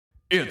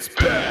It's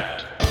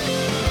bad.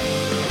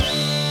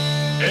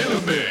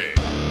 Anime.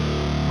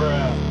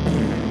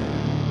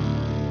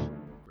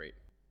 Great.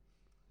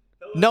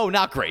 No,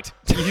 not great.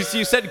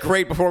 You said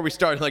great before we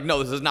started. Like,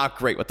 no, this is not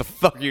great. What the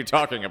fuck are you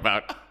talking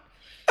about?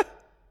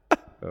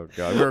 Oh,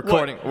 God. We're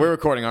recording. We're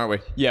recording, aren't we?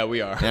 Yeah,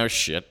 we are. Oh,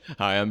 shit.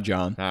 Hi, I'm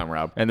John. I'm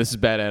Rob. And this is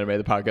Bad Anime,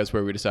 the podcast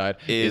where we decide,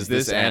 Is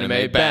this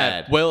anime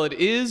bad? Well, it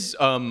is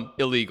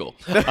illegal.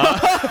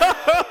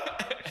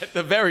 At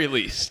the very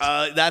least.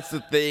 That's the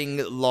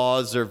thing.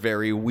 Laws are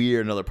very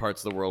weird in other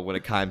parts of the world when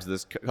it comes to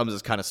this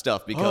kind of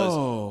stuff because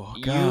Oh,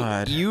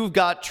 God. you've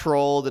got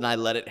trolled and I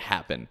let it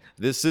happen.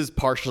 This is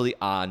partially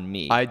on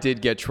me. I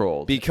did get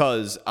trolled.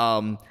 Because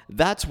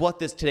that's what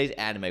today's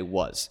anime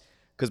was.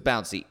 Because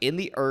Bouncy, in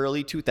the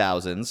early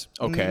 2000s,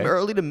 Okay.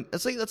 early to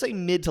let's say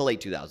mid to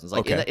late 2000s, like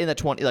Okay. in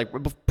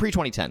the pre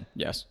 2010,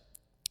 Yes.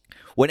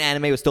 when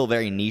anime was still a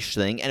very niche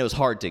thing and it was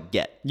hard to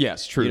get.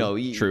 Yes, true. You know,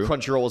 True.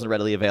 Crunchyroll wasn't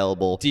readily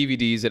available.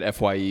 DVDs at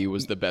FYE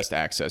was the best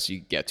access you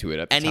could get to it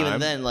at the And time.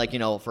 even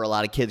then, for a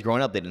lot of kids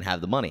growing up, they didn't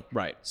have the money.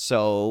 Right.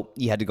 So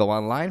you had to go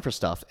online for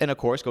stuff. And of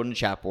course, go to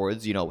chat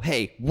boards,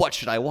 hey, what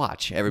should I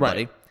watch,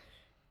 everybody? Right.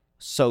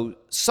 So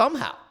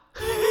somehow,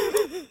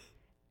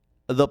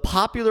 the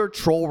popular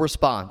troll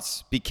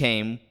response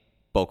became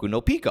BOKU no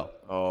PICO.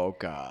 Oh,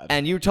 God.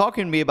 And you were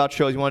talking to me about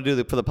shows you want to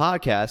do for the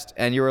podcast,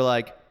 and you were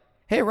like,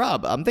 "Hey,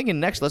 Rob, I'm thinking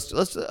next let's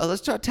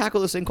try to tackle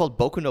this thing called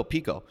BOKU no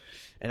PICO,"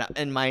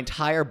 and my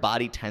entire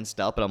body tensed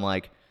up, and I'm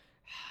like,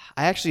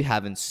 I actually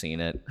haven't seen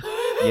it.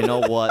 You know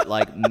what?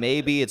 Like,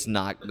 maybe it's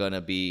not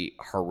gonna be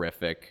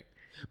horrific.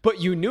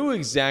 But you knew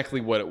exactly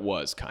what it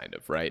was, kind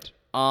of, right?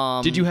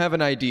 Did you have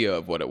an idea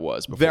of what it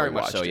was before Very you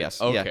much watched so, it? yes.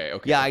 Okay. Yeah,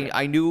 okay.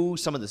 I knew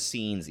some of the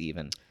scenes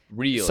even.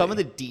 Really? Some of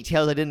the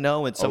details I didn't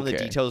know, and some of the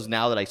Okay. details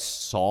now that I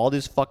saw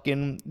these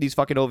fucking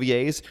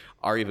OVAs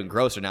are even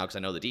grosser now because I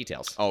know the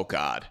details. Oh,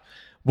 God.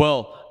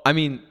 Well, I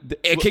mean...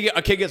 A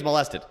kid gets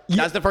molested.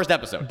 That's the first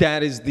episode.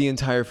 That is the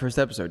entire first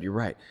episode. You're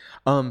right.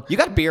 You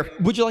got beer?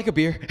 Would you like a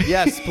beer?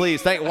 Yes,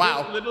 please.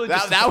 Wow. Literally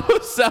That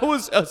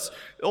was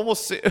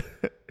almost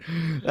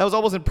that was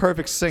almost in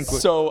perfect sync.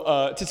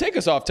 So, to take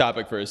us off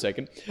topic for a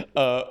second,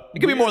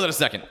 Give me more than a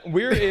second.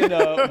 we're in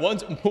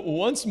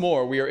once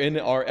more. We are in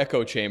our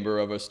echo chamber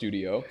of a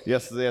studio.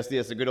 Yes.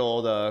 The good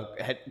old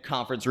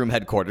conference room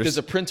headquarters. There's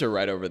a printer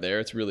right over there.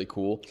 It's really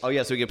cool. Oh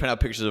yeah, so we can print out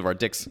pictures of our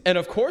dicks. And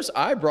of course,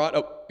 I brought.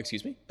 Oh,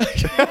 excuse me.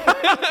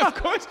 of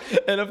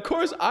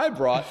course, I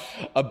brought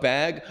a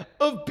bag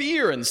of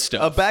beer and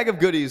stuff. A bag of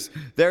goodies.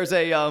 There's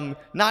a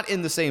not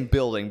in the same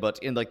building, but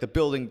in like the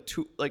building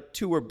two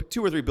or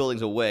three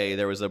buildings away.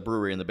 There was a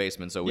brewery in the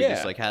basement, so we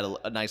just had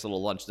a nice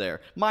little lunch there.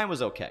 Mine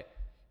was okay,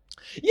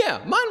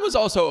 Yeah, mine was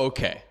also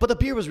okay. but the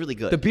beer was really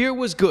good. The beer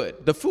was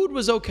good. The food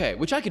was okay,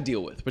 which I could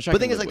deal with. But the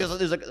thing is, like,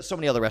 there's like so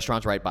many other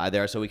restaurants right by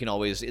there, so we can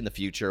always in the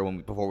future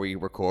before we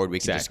record, we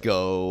can just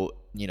go,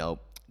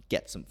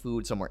 get some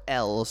food somewhere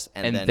else,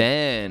 and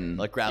then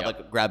like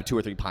grab 2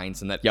 or 3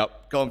 pints, and then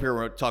go up here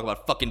and talk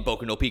about fucking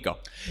BOKU no PICO.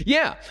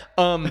 Yeah.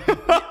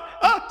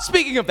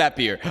 Speaking of that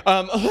beer,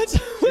 let's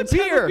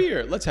have a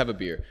beer. Let's have a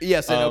beer.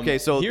 Yes. And okay.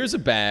 So here's a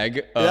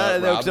bag.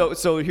 Rob.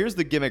 So here's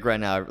the gimmick right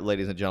now,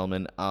 ladies and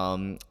gentlemen.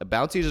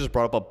 Bouncy just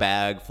brought up a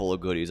bag full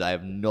of goodies. I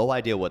have no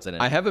idea what's in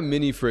it. I have a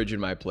mini fridge in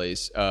my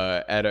place. We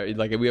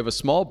have a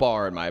small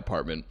bar in my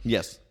apartment.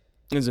 Yes.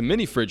 There's a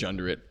mini fridge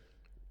under it.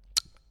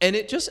 And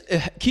it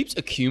keeps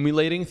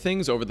accumulating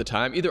things over the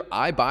time. Either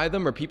I buy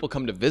them or people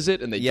come to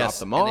visit and they drop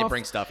them off. and they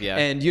bring stuff, yeah.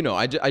 And,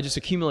 I just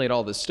accumulate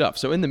all this stuff.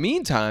 So in the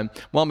meantime,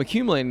 while I'm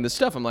accumulating this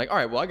stuff, I'm like, all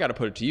right, well, I got to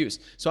put it to use.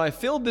 So I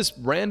filled this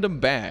random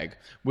bag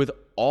with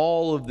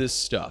all of this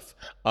stuff.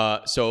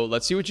 So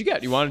let's see what you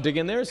get. You want to dig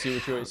in there? See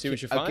what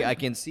you find? Okay, I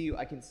can see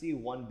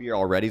one beer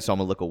already, so I'm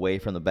going to look away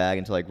from the bag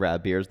until I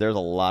grab beers. There's a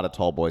lot of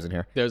tall boys in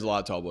here. There's a lot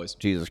of tall boys.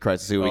 Jesus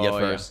Christ, let's see what we get Oh,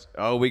 first.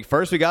 Yeah. Oh, we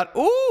got,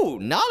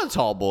 not a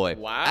tall boy.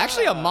 Wow.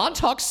 Actually, a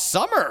Montauk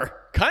Summer.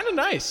 Kind of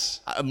nice.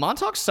 A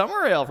Montauk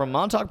Summer Ale from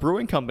Montauk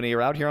Brewing Company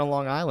out here on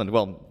Long Island.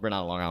 Well, we're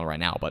not on Long Island right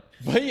now, but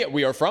yeah,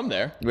 we are from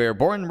there. we were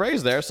born and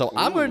raised there, so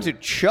I'm going to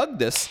chug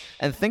this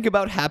and think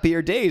about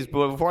happier days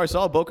before I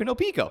saw BOKU no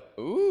PICO.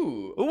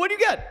 Ooh. What do you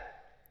get?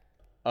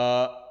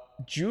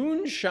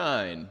 June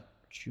Shine.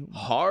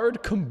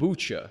 Hard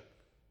kombucha.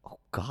 Oh,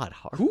 God.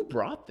 Hard. Who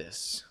brought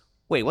this?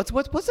 Wait, what's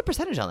the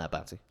percentage on that,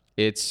 Bouncy?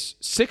 It's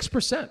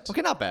 6%.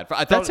 Okay, not bad.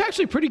 I thought That's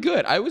actually pretty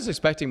good. I was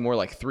expecting more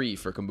like 3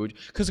 for kombucha,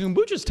 because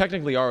kombucha is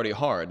technically already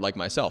hard, like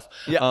myself.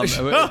 Yeah.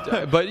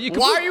 But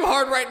why are you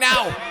hard right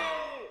now?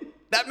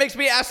 That makes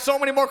me ask so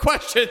many more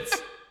questions.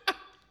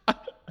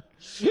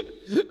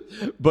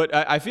 But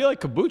I feel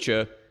like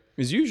kombucha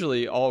is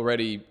usually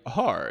already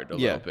hard a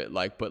little bit,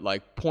 like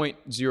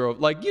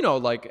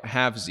 0.0, like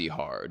half-z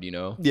hard,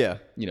 Yeah.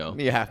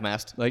 You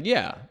half-mast. Like,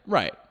 yeah,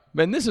 right.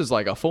 And this is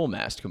like a full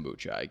mast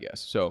kombucha, I guess.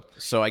 So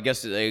I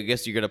guess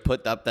you're gonna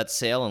put up that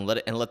sail and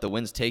let the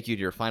winds take you to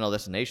your final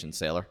destination,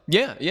 sailor.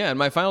 Yeah. And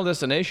my final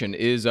destination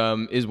is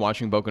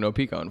watching BOKU no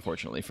PICO,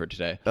 unfortunately, for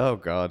today. Oh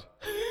God.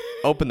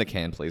 Open the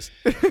can, please.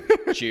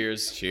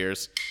 Cheers.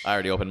 Cheers. I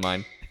already opened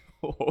mine.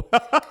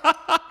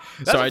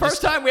 That's the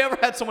first time we ever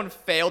had someone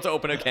fail to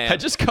open a can. I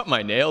just cut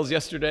my nails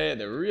yesterday, and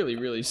they're really,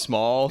 really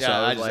small.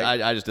 Yeah, so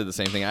I just did the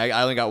same thing.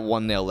 I only got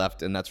one nail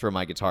left, and that's for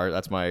my guitar.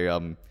 That's my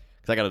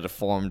because I got a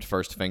deformed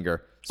first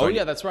finger. So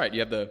yeah, that's right. You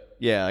have the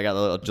I got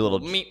a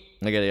little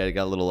I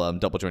got a little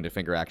double jointed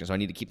finger action, so I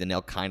need to keep the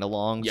nail kind of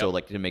long, so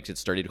like it makes it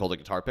sturdy to hold a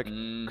guitar pick.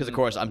 Because of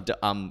course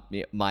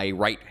my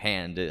right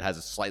hand has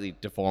a slightly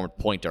deformed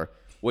pointer,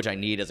 which I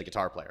need as a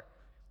guitar player.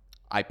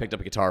 I picked up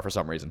a guitar for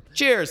some reason.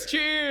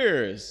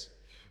 Cheers.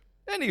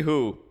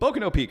 Anywho, BOKU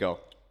no PICO.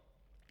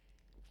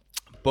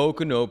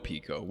 BOKU no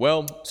PICO.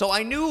 Well, so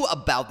I knew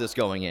about this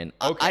going in.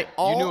 Okay,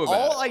 you knew about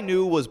all I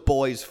knew was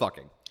boys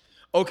fucking.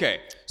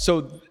 Okay,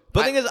 so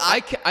But the thing is,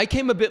 I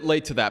came a bit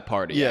late to that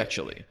party,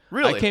 actually.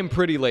 Really? I came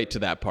pretty late to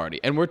that party.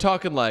 And we're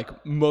talking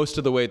like most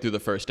of the way through the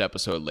first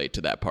episode late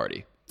to that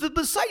party.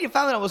 The site you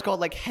found out was called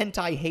like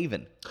Hentai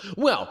Haven.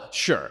 Well,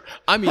 sure.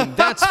 I mean,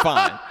 that's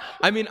fine.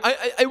 I mean,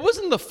 I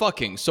wasn't the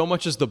fucking so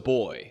much as the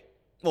boy.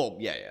 Well,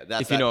 yeah.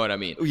 That's if you know what I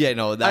mean. Yeah,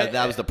 no,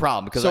 that was the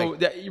problem. Because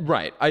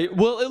right.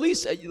 Well, at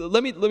least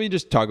let me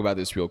just talk about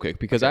this real quick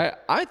because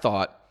I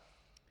thought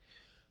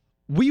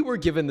we were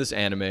given this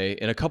anime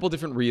in a couple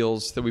different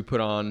reels that we put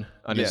on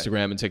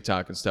Instagram and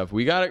TikTok and stuff.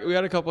 We got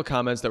a couple of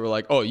comments that were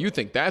like, "Oh, you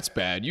think that's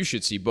bad? You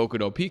should see BOKU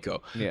no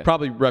PICO." Yeah.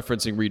 Probably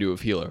referencing Redo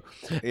of Healer.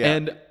 Yeah.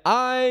 And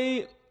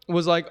I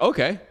was like,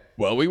 "Okay,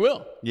 well, we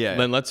will. Yeah.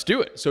 Then let's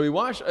do it." So we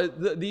watched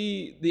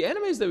the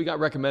animes that we got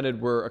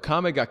recommended were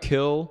Akame ga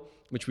Kill,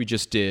 which we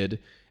just did,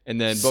 and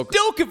then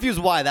Still confused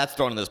why that's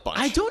thrown in this bunch.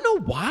 I don't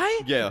know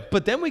why. Yeah.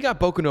 But then we got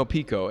BOKU no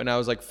PICO, and I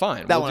was like,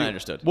 "Fine, I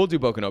understood. We'll do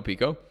BOKU no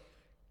PICO."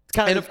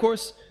 And of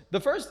course,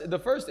 the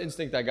first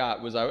instinct I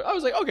got was I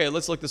was like, okay,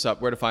 let's look this up.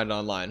 Where to find it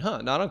online?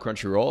 Not on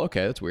Crunchyroll.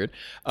 Okay, that's weird.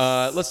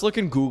 Let's look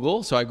in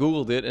Google. So I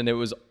Googled it, and it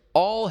was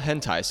all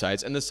hentai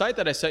sites. And the site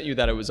that I sent you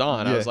that it was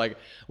on, I was like,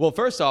 well,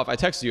 first off, I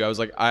texted you. I was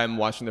like, I'm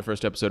watching the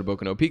first episode of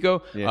BOKU no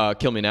PICO.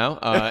 Kill me now.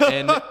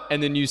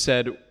 And then you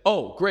said,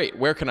 oh, great.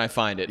 Where can I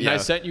find it? And I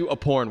sent you a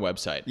porn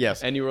website.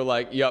 Yes. And you were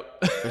like,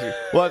 yep.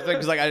 Well,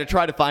 because like I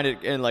tried to find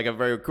it in like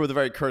with a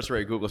very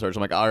cursory Google search.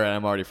 I'm like, all right,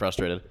 I'm already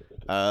frustrated.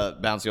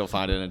 Bouncy will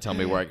find it and tell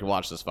me where I can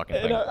watch this fucking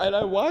thing. And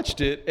I watched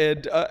it,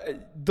 and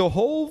the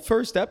whole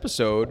first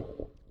episode,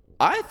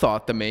 I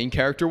thought the main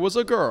character was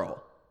a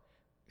girl.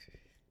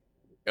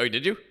 Oh,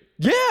 did you?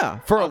 Yeah,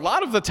 for a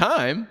lot of the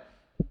time.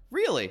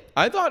 Really?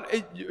 I thought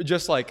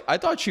I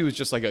thought she was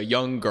just like a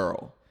young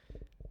girl.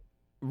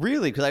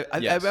 Really? Because I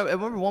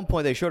remember one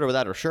point they showed her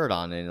without her shirt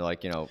on, and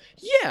like, you know.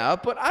 Yeah,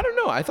 but I don't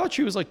know. I thought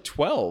she was like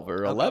 12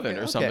 or 11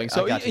 or something.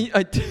 So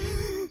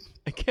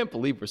I can't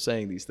believe we're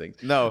saying these things.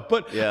 No,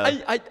 but yeah.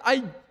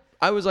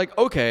 I was like,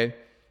 okay,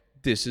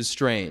 this is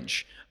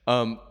strange.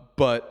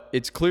 But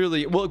it's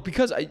clearly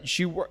because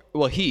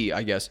he,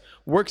 I guess,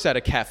 works at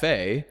a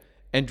cafe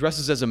and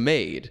dresses as a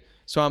maid.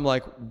 So I'm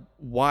like,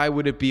 why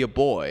would it be a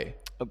boy?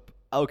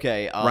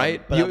 Okay,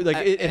 right? But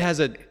it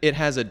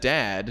has a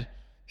dad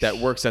that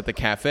works at the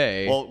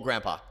cafe. Well,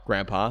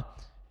 grandpa.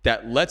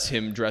 That lets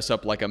him dress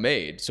up like a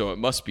maid, so it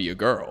must be a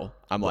girl.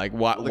 I'm like,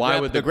 why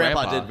would the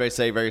grandpa did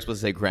very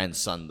explicitly say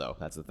grandson though?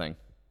 That's the thing.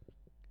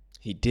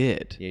 He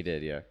did. He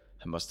did, yeah.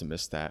 I must have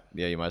missed that.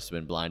 Yeah, you must have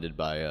been blinded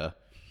by. Were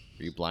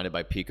you blinded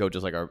by PICO,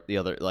 just like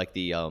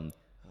the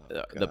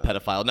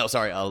pedophile? No,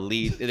 sorry,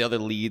 the other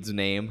lead's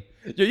name.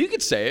 Yeah, you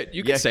could say it.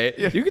 You could say it.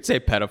 Yeah. You could say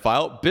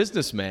pedophile,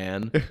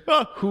 businessman,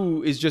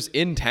 who is just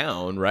in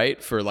town,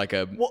 right? For like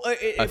I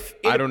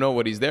don't know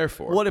what he's there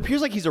for. Well, it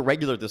appears like he's a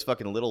regular at this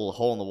fucking little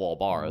hole in the wall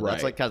bar. Right.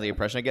 That's like kind of the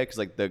impression I get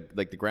because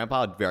the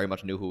grandpa very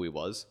much knew who he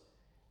was,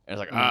 and it's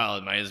like,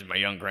 oh, this is my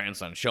young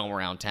grandson. Show him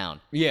around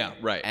town. Yeah,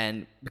 right.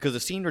 And because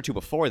a scene or two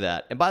before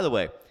that, and by the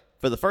way,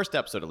 for the first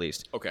episode at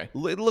least, okay, it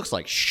looks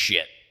like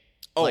shit.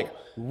 Oh, like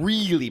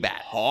really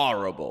bad,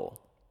 horrible.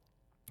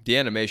 The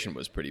animation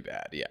was pretty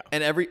bad, yeah.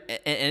 And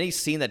any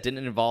scene that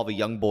didn't involve a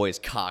young boy's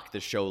cock,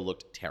 the show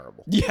looked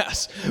terrible.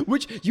 Yes,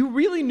 which you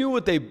really knew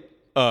what they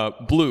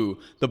blew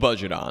the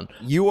budget on.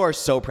 You are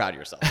so proud of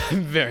yourself.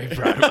 I'm very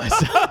proud of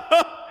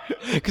myself.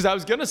 Because I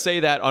was gonna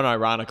say that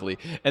unironically,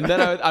 and then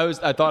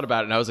I thought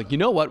about it, and I was like, you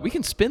know what? We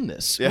can spin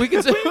this. Yeah. we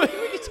can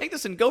take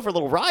this and go for a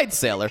little ride,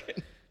 sailor.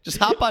 Just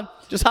hop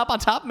on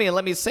top of me and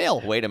let me sail.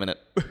 Wait a minute.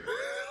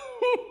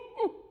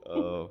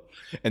 Oh.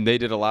 And they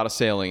did a lot of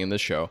sailing in this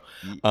show.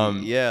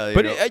 Yeah.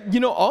 But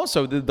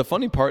also the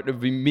funny part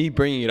of me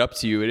bringing it up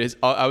to you,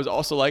 I was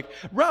also like,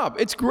 Rob,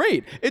 it's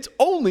great. It's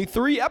only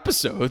 3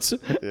 episodes.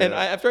 Yeah. And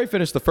after I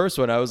finished the first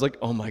one, I was like,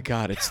 oh my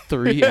God, it's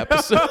 3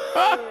 episodes.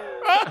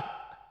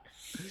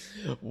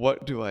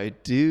 What do I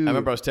do? I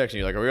remember I was texting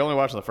you like, are we only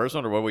watching the first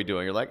one or what are we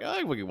doing? You're like,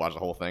 we can watch the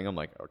whole thing. I'm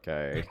like,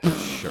 okay,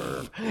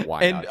 sure.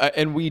 Why not?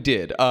 And we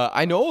did.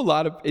 I know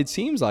it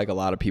seems like a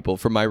lot of people,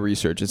 from my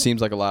research, it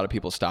seems like a lot of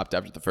people stopped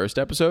after the first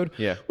episode,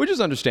 which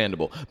is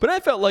understandable. But I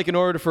felt like in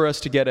order for us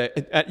to get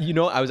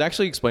I was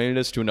actually explaining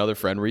this to another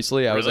friend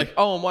recently. I was like,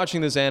 oh, I'm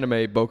watching this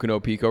anime, BOKU no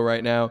PICO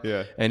right now.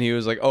 Yeah. And he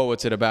was like, oh,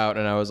 what's it about?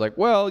 And I was like,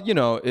 well,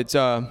 it's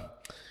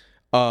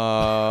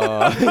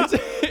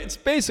it's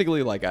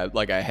basically like a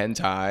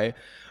hentai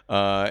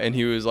And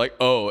he was like,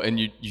 oh, and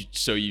you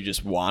so you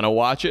just want to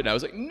watch it? And I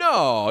was like,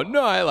 no,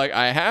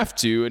 I have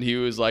to. And he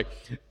was like,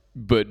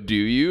 but do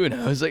you? And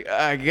I was like,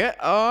 I don't.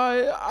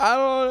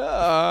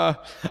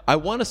 I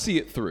want to see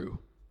it through.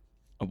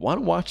 I want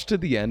to watch to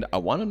the end. I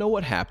want to know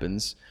what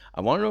happens. I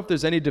want to know if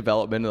there's any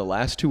development in the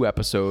last 2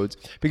 episodes,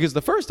 because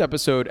the first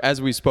episode,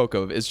 as we spoke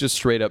of, is just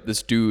straight up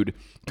this dude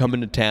coming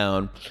to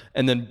town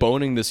and then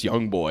boning this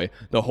young boy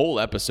the whole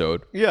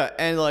episode. Yeah,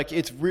 and like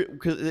it's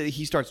because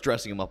he starts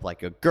dressing him up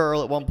like a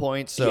girl at one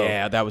point. So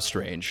yeah, that was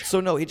strange.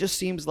 So no, it just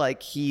seems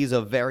like he's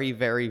a very,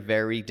 very,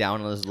 very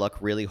down on his luck,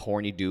 really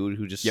horny dude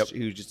who's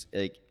just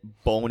like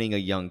boning a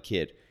young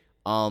kid.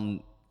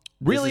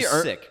 Really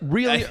sick.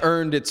 Really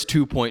earned its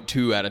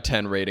 2.2 out of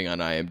 10 rating on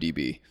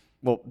IMDb.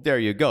 Well, there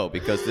you go,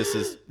 because this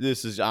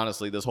is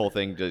honestly, this whole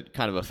thing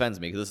kind of offends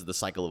me, because this is the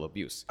cycle of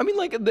abuse. I mean,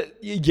 like,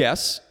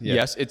 yes,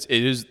 it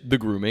is the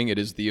grooming, it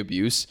is the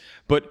abuse,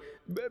 but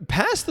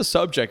past the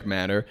subject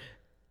matter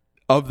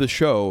of the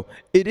show,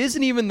 it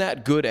isn't even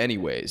that good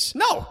anyways.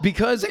 No,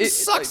 because it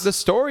sucks. Like, the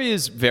story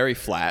is very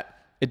flat.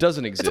 It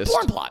doesn't exist. It's a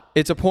porn plot.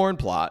 It's a porn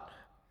plot,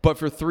 but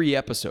for 3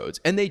 episodes,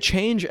 and they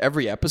change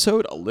every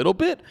episode a little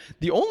bit.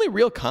 The only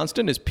real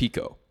constant is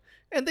PICO.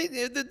 And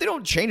they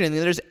don't change anything.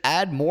 They just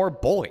add more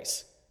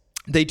boys.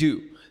 They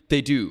do,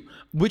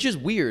 which is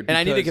weird. And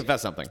I need to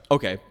confess something.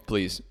 Okay,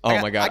 please. Oh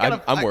my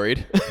God, I'm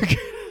worried.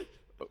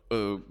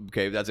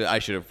 Okay, that's it. I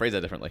should have phrased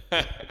that differently.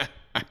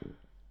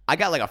 I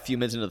got like a few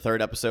minutes into the 3rd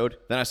episode.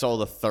 Then I saw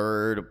the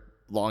 3rd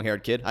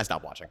long-haired kid. I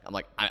stopped watching. I'm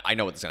like, I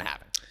know what's going to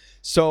happen.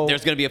 So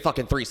there's going to be a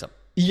fucking threesome.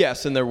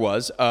 Yes, and there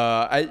was.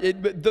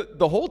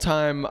 The whole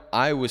time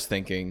I was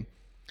thinking,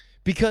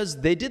 because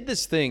they did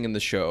this thing in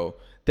the show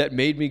that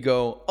made me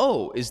go,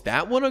 oh, is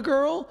that one a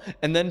girl?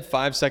 And then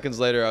 5 seconds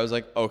later, I was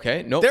like,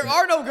 okay, no. There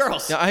are no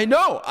girls. Yeah, I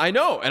know.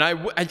 And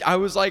I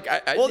was like...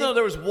 no,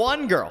 there was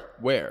one girl.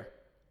 Where?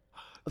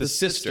 The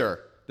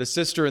sister. The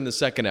sister in the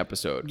 2nd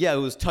episode. Yeah,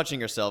 who was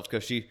touching herself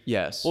because she...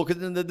 Yes. Well, because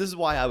this is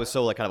why I was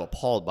so like kind of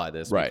appalled by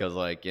this. Right. Because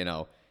like,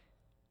 because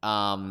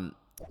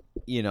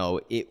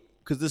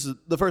this is...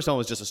 The first one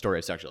was just a story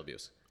of sexual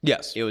abuse.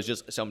 Yes. It was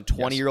just some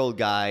 20-year-old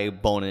guy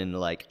boning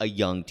like a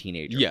young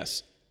teenager.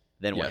 Yes.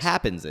 Then what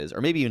happens is, or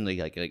maybe even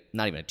like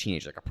not even a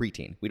teenager, like a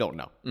preteen. We don't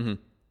know. Mm-hmm.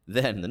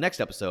 Then the next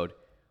episode,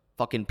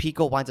 fucking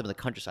PICO winds up in the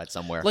countryside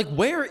somewhere. Like,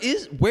 where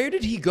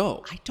did he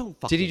go? I don't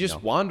fucking know. Did he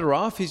just wander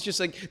off? He's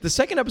just like, the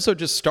 2nd episode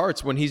just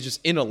starts when he's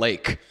just in a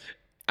lake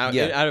out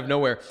of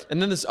nowhere.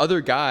 And then this other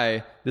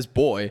guy, this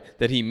boy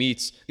that he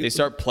meets, they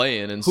start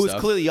playing and Who's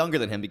stuff. clearly younger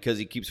than him, because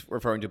he keeps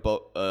referring to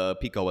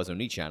PICO as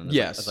Onichan. And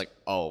yes. It's like,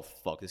 oh,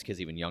 fuck, this kid's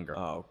even younger.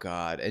 Oh,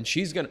 God. And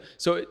she's going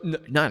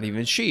to... not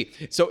even she.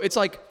 So it's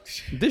like,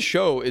 this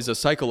show is a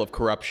cycle of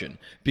corruption,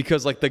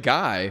 because like the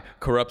guy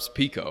corrupts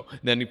PICO.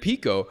 Then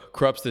PICO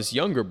corrupts this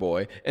younger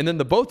boy. And then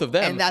the both of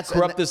them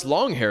corrupt this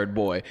long-haired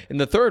boy in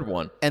the 3rd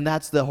one. And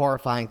that's the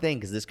horrifying thing,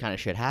 because this kind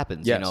of shit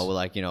happens. Yes.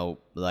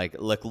 Like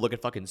look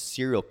at fucking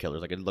serial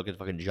killers. Like look at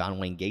fucking John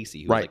Wayne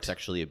Gacy, who was like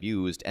sexually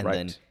abused, and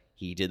then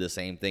he did the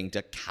same thing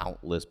to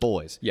countless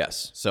boys.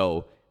 Yes.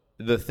 So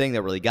the thing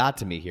that really got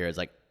to me here is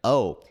like,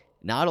 oh,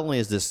 not only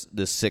is this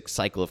sick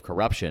cycle of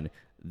corruption,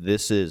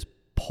 this is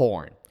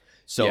porn.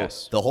 So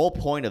the whole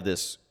point of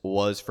this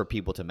was for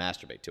people to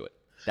masturbate to it.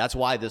 That's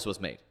why this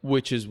was made.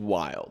 Which is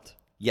wild.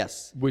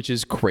 Yes. Which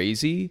is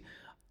crazy.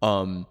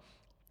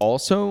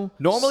 Also,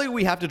 normally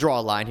we have to draw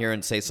a line here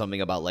and say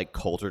something about like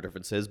culture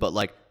differences, but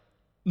like,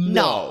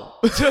 no.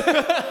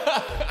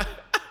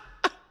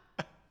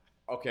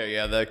 Okay,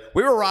 yeah,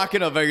 we were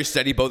rocking a very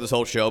steady boat this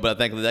whole show, but I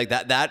think like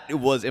that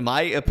was, in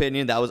my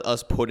opinion, that was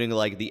us putting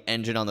like the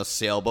engine on the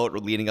sailboat,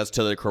 leading us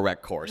to the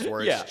correct course.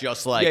 Where it's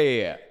just like,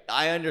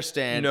 I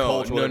understand.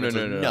 No.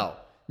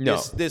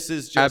 This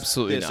is just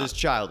absolutely this not. is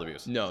child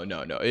abuse. No.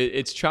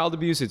 It's child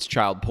abuse. It's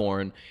child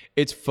porn.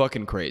 It's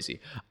fucking crazy.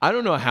 I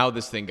don't know how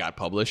this thing got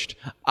published.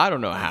 I don't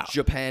know how.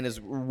 Japan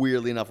is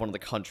weirdly enough one of the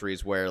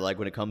countries where, like,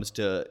 when it comes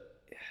to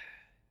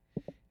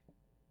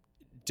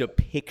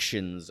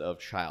depictions of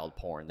child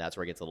porn, that's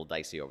where it gets a little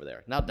dicey over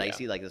there. Not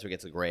dicey, like that's where it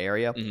gets a gray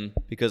area. Mm-hmm.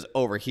 Because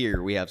over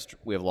here we have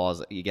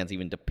laws against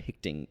even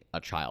depicting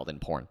a child in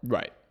porn.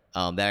 Right.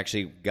 That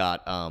actually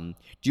got. Do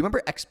you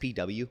remember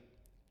XPW,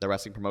 the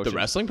wrestling promotion? The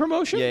wrestling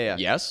promotion? Yeah.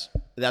 Yes.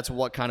 That's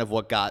what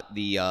got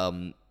the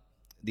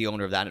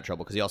owner of that in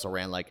trouble, because he also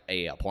ran like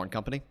a porn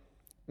company.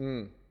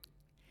 Mm.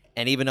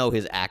 And even though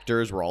his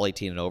actors were all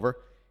 18 and over,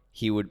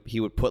 he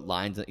would put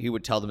lines. He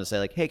would tell them to say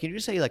like, "Hey, can you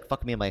just say like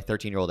fuck me in my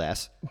 13-year-old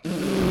ass?"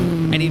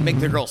 And he'd make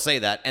the girl say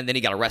that, and then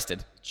he got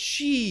arrested.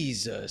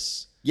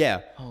 Jesus.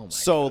 Yeah. Oh my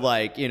so God.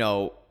 like,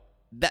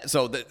 that's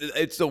a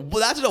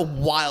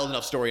wild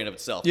enough story in of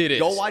itself. It is.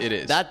 Go watch it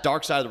is. That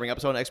Dark Side of the Ring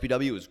episode on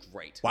XPW is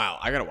great. Wow,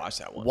 I gotta watch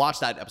that one.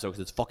 Watch that episode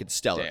because it's fucking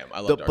stellar. Damn, I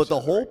love Dark But Side the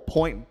of the whole Ring.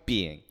 point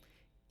being,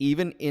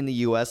 even in the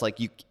U.S.,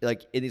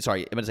 in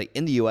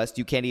the U.S.,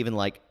 you can't even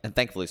like, and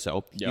thankfully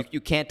so,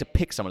 you can't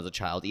depict someone as a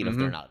child even if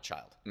they're not a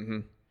child. Mm-hmm.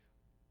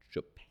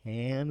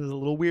 Japan is a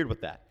little weird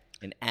with that.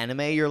 In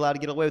anime, you're allowed to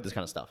get away with this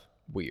kind of stuff.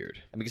 Weird.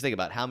 I mean, because think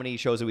about how many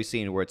shows have we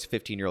seen where it's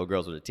 15-year-old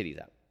girls with their titties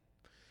out?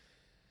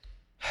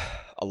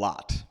 A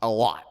lot. A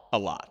lot. A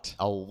lot.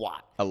 A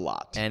lot. A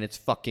lot. And it's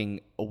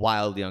fucking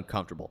wildly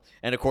uncomfortable.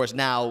 And of course,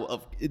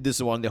 now this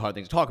is one of the hard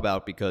things to talk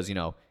about because, you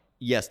know,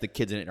 yes, the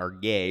kids in it are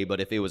gay,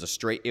 but if it was a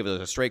straight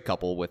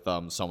couple with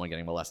someone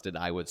getting molested,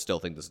 I would still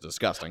think this is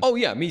disgusting. Oh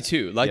yeah, me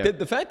too. Like Yeah.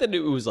 the fact that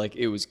it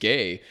was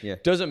gay Yeah.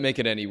 doesn't make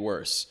it any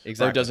worse.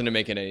 Exactly. Or doesn't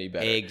make it any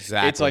better.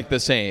 Exactly. It's like the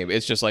same.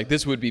 It's just like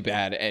this would be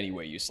bad any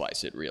way you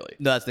slice it, really.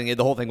 No, that's the thing.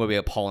 The whole thing would be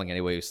appalling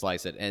any way you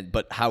slice it.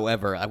 But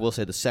however, I will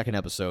say the second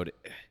episode,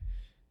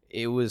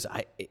 here's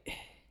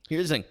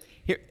the thing.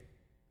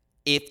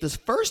 If this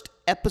first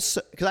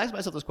episode, because I asked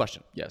myself this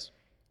question. Yes.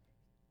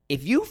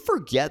 If you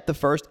forget the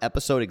first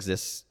episode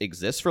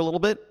exists for a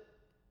little bit,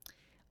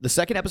 the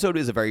second episode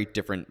is a very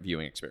different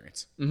viewing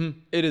experience. Mm-hmm.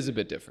 It is a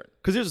bit different.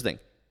 Because here's the thing.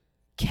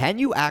 Can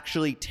you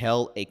actually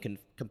tell a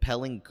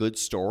compelling, good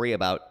story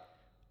about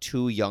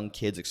two young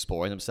kids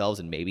exploring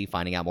themselves and maybe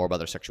finding out more about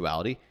their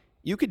sexuality?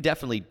 You could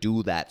definitely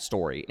do that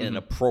story in an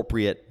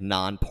appropriate,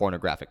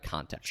 non-pornographic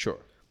context. Sure.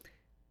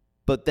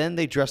 But then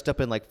they dressed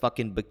up in like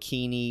fucking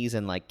bikinis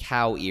and like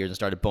cow ears and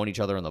started boning each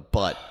other in the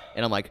butt.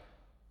 And I'm like,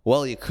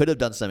 well, you could have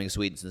done something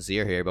sweet and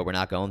sincere here, but we're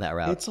not going that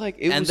route. It's like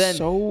it was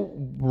so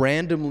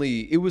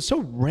randomly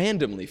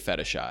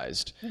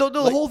fetishized. The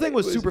whole thing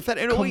was super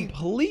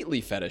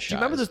completely fetishized. Do you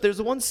remember this? There's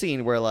the one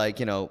scene where, like,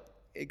 you know,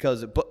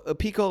 because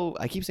PICO,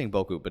 I keep saying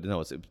BOKU, but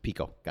no, it's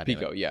PICO.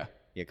 PICO, yeah.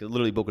 Yeah, because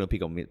literally BOKU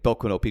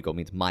no PICO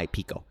means my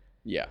PICO.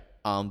 Yeah.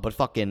 But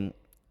fucking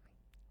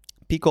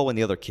PICO and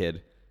the other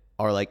kid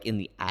are like in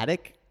the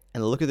attic,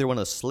 and they look through one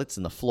of the slits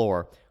in the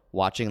floor,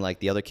 watching like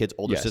the other kid's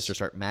older sister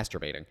start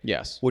masturbating.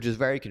 Yes. Which is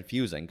very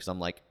confusing because I'm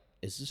like,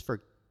 is this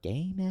for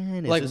gay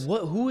men? What?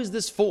 Who is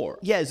this for?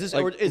 Yeah, is this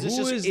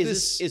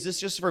is this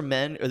just for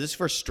men? Or is this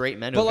for straight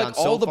men? But like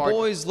all the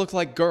boys look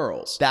like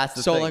girls. That's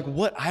the thing. thing. Like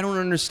what? I don't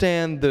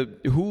understand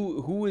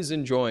who is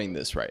enjoying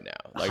this right now.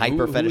 Like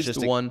hyper who fetishistic.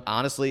 is the one?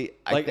 Honestly,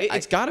 like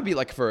it's got to be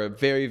like for a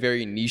very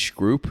very niche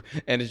group,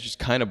 and it just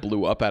kind of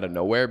blew up out of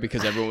nowhere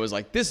because everyone was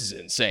like, "This is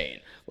insane."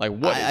 Like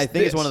what? I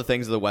think it's one of the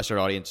things that the Western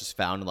audience just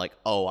found, like,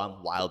 oh,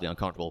 I'm wildly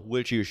uncomfortable,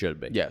 which you should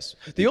be. Yes.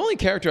 The only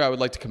character I would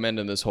like to commend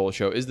in this whole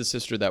show is the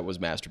sister that was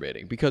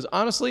masturbating, because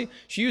honestly,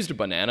 she used a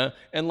banana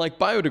and like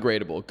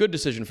biodegradable. Good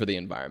decision for the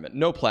environment.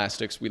 No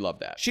plastics. We love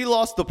that. She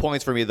lost the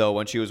points for me though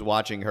when she was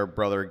watching her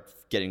brother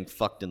getting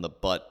fucked in the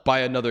butt by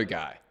another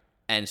guy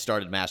and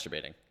started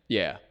masturbating.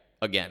 Yeah.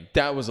 Again.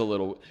 That was a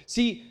little.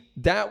 See,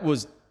 that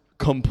was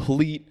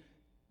complete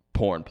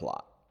porn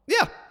plot.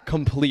 Yeah.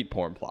 Complete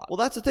porn plot. Well,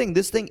 that's the thing.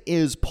 This thing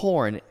is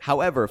porn.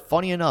 However,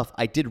 funny enough,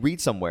 I did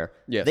read somewhere.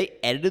 Yes. They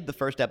edited the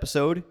first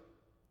episode.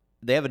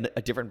 They have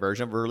a different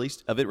version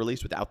of it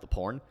released without the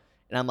porn.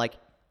 And I'm like,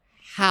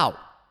 how?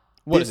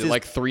 What is it,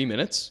 like 3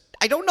 minutes?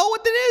 I don't know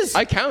what that is.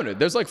 I counted.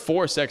 There's like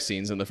 4 sex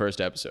scenes in the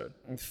first episode.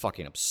 It's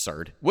fucking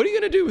absurd. What are you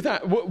going to do with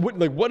that?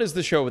 What is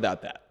the show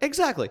without that?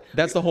 Exactly.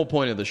 That's the whole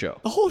point of the show.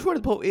 The whole point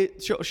of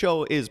the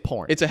show is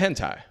porn. It's a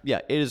hentai.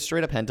 Yeah, it is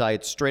straight up hentai.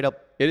 It's straight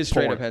up It is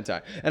straight porn. up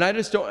hentai. And I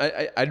just don't,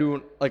 I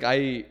don't, like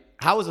I...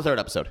 How was the third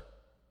episode?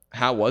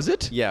 How was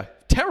it? Yeah.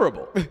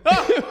 Terrible. It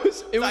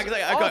was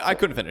I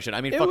couldn't finish it. I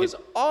mean, it was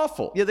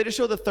awful. Yeah, they just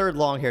showed the third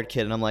long-haired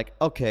kid, and I'm like,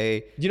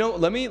 okay. You know,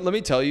 let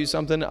me tell you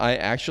something. I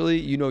actually,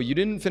 you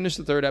didn't finish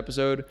the third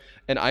episode,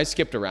 and I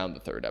skipped around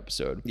the third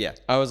episode. Yeah.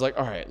 I was like,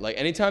 all right, like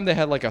anytime they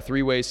had like a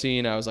 3-way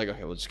scene, I was like,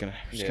 okay, we're just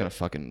gonna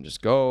fucking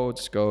just go.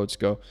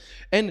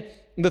 And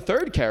the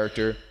third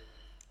character,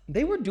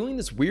 they were doing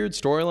this weird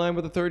storyline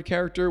with the third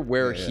character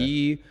where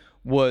he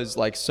was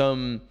like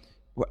some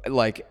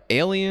like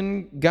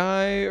alien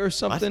guy or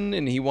something,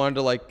 and he wanted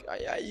to like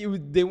he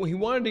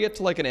wanted to get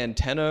to like an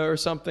antenna or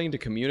something to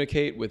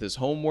communicate with his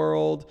home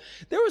world.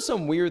 There was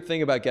some weird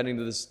thing about getting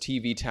to this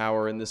TV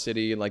tower in the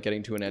city and like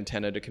getting to an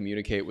antenna to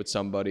communicate with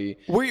somebody.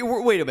 Wait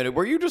a minute.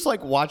 Were you just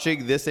like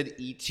watching this and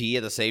E.T.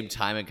 at the same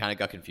time and kind of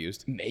got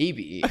confused?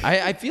 Maybe.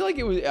 I feel like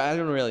it was. I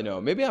don't really know.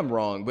 Maybe I'm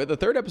wrong, but the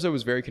third episode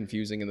was very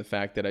confusing in the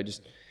fact that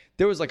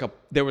there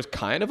was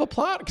kind of a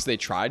plot because they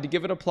tried to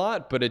give it a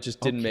plot, but it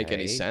just didn't make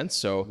any sense.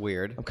 So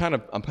weird. I'm kind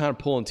of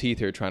pulling teeth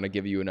here trying to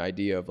give you an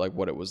idea of like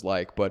what it was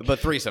like. But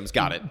threesomes,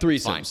 got it.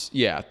 Threesomes, fine.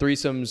 Yeah,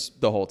 threesomes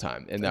the whole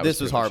time, and this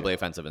was horribly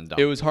offensive and dumb.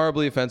 It was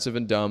horribly offensive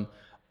and dumb.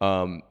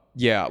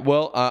 Yeah.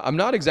 Well, I'm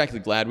not exactly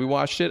glad we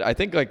watched it. I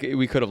think like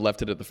we could have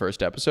left it at the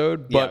first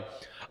episode, but.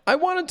 Yeah. I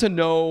wanted to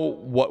know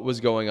what was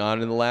going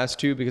on in the last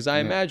two because I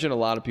imagine a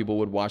lot of people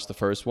would watch the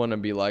first one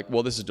and be like,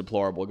 "Well, this is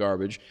deplorable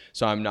garbage,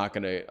 so I'm not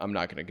gonna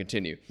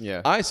continue."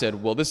 Yeah. I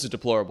said, "Well, this is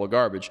deplorable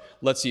garbage.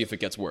 Let's see if it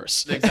gets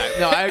worse."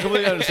 Exactly. No, I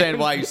completely understand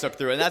why you stuck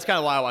through it, and that's kind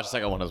of why I watched the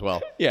second one as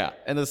well. Yeah.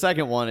 And the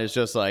second one is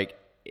just like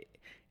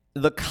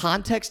the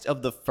context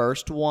of the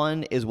first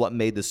one is what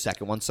made the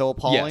second one so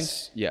appalling.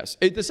 Yes.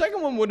 The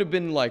second one would have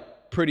been like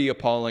pretty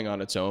appalling on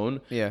its own.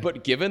 Yeah.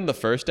 But given the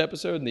first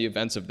episode and the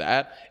events of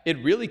that,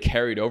 it really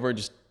carried over and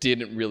just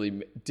didn't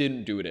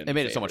do it in. It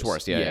made it so much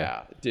worse.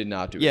 Yeah. It did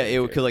not do it. Yeah, it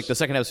would, cause like the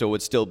second episode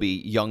would still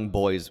be young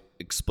boys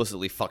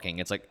explicitly fucking.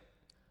 It's like,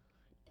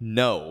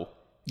 no.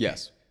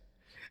 Yes.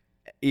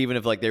 even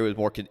if like there was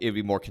more, it'd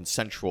be more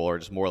consensual or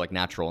just more like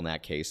natural in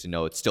that case.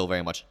 It's still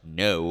very much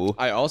no.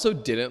 I also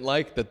didn't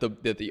like that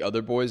the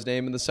other boy's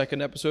name in the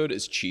second episode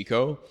is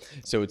Chico,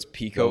 so it's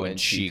Pico and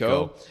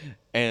Chico.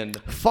 And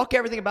fuck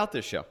everything about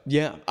this show.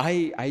 Yeah,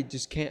 I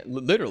just can't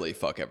literally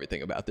fuck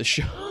everything about this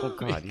show. Oh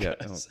God, yeah.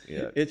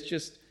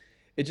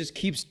 It just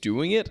keeps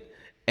doing it,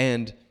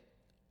 and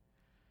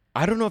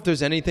I don't know if there's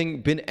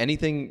been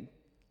anything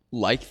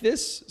like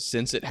this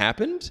since it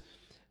happened.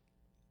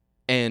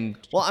 And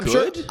well,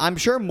 I'm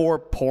sure more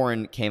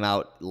porn came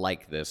out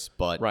like this,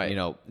 but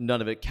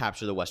none of it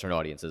captured the Western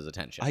audience's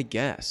attention. I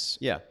guess.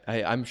 Yeah,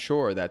 I'm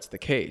sure that's the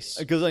case.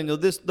 Because I know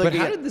this. But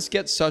how did this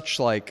get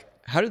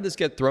how did this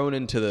get thrown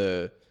into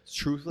the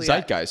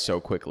zeitgeist so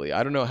quickly?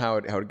 I don't know how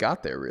it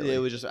got there, really. It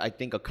was just, I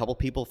think a couple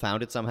people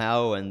found it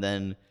somehow, and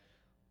then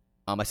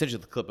I sent you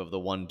the clip of the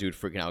one dude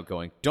freaking out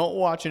going, "Don't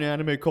watch an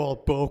anime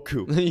called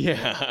BOKU."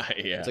 yeah.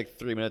 It's like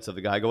 3 minutes of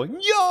the guy going,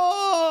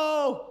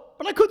 "Yo!"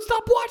 But I couldn't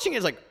stop watching it.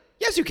 It's like,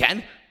 yes, you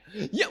can.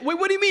 Yeah, wait,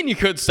 what do you mean you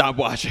could stop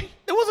watching?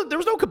 There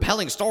was no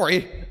compelling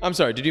story. I'm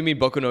sorry, did you mean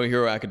Boku no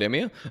Hero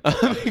Academia?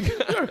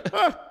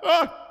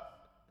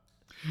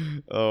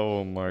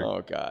 Oh my.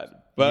 Oh God.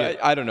 But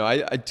yeah. I don't know.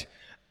 I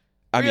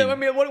mean,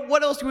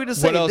 what else do we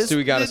say? What else do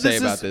we got to say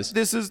about this?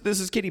 This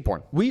is kiddie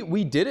porn.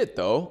 We did it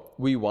though.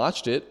 We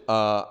watched it.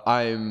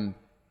 I'm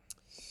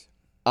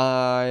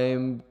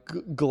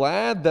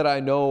glad that I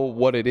know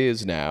what it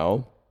is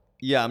now.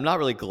 Yeah, I'm not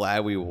really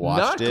glad we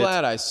watched it. Not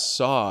glad I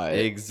saw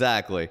it.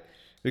 Exactly.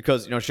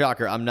 Because,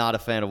 shocker, I'm not a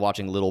fan of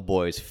watching little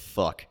boys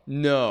fuck.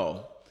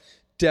 No,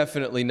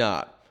 definitely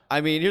not.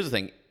 I mean, here's the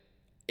thing.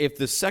 If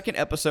the second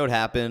episode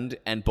happened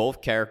and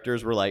both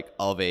characters were, like,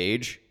 of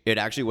age, it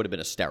actually would have been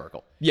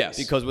hysterical. Yes.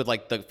 Because with,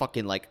 like, the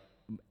fucking, like,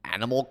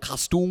 animal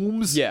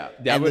costumes. Yeah,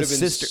 that would have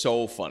been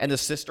so funny. And the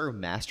sister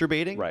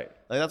masturbating. Right.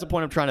 Like, that's the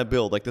point I'm trying to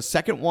build. Like, the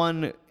second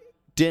one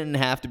didn't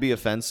have to be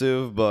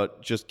offensive,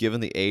 but just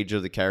given the age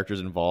of the characters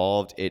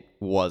involved, it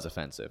was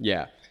offensive.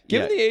 Yeah.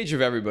 Given the age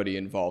of everybody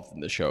involved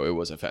in the show, it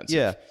was offensive.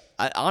 Yeah.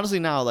 Honestly,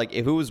 now, like,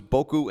 if it was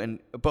BOKU and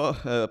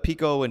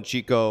Pico and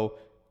Chico,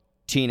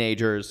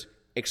 teenagers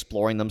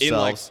exploring themselves in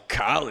like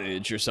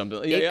college or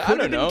something, it could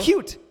have been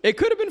cute. It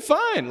could have been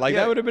fine. Like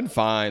that would have been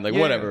fine. Like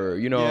whatever,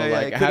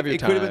 like have your time.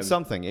 It could have been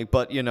something,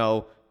 but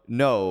no,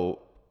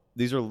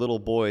 these are little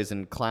boys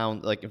and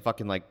clown, like in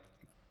fucking like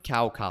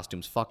cow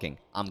costumes. Fucking,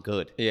 I'm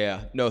good.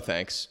 Yeah, no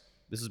thanks.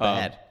 This is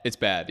bad. It's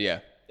bad. Yeah.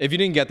 If you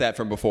didn't get that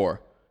from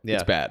before,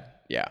 it's bad.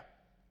 Yeah.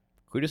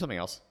 Can we do something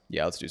else?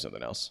 Yeah, let's do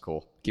something else.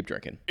 Cool. Keep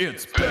drinking.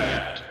 It's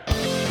bad.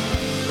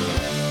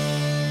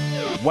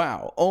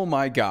 Wow, oh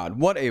my god,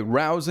 what a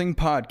rousing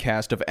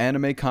podcast of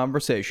anime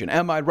conversation.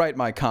 Am I right,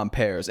 my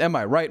compares? Am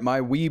I right,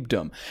 my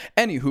weebdom?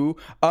 Anywho,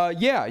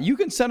 yeah, you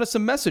can send us a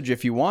message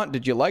if you want.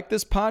 Did you like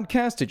this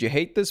podcast? Did you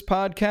hate this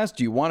podcast?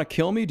 Do you want to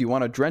kill me? Do you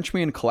want to drench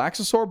me in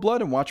Calaxosaur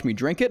blood and watch me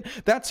drink it?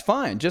 That's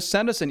fine. Just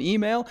send us an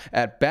email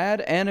at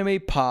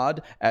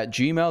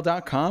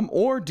badanimepod@gmail.com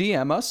or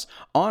DM us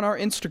on our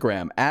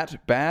Instagram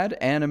at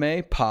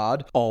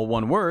badanimepod, all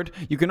one word.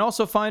 You can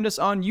also find us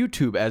on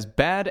YouTube as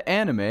Bad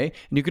Anime, and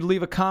you could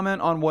leave a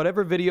comment on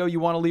whatever video you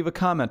want to leave a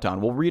comment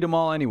on. We'll read them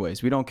all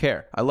anyways. We don't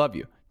care. I love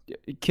you.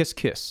 Kiss,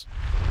 kiss.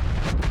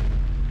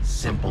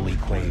 Simple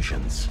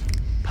Equations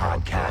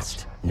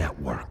Podcast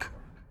Network.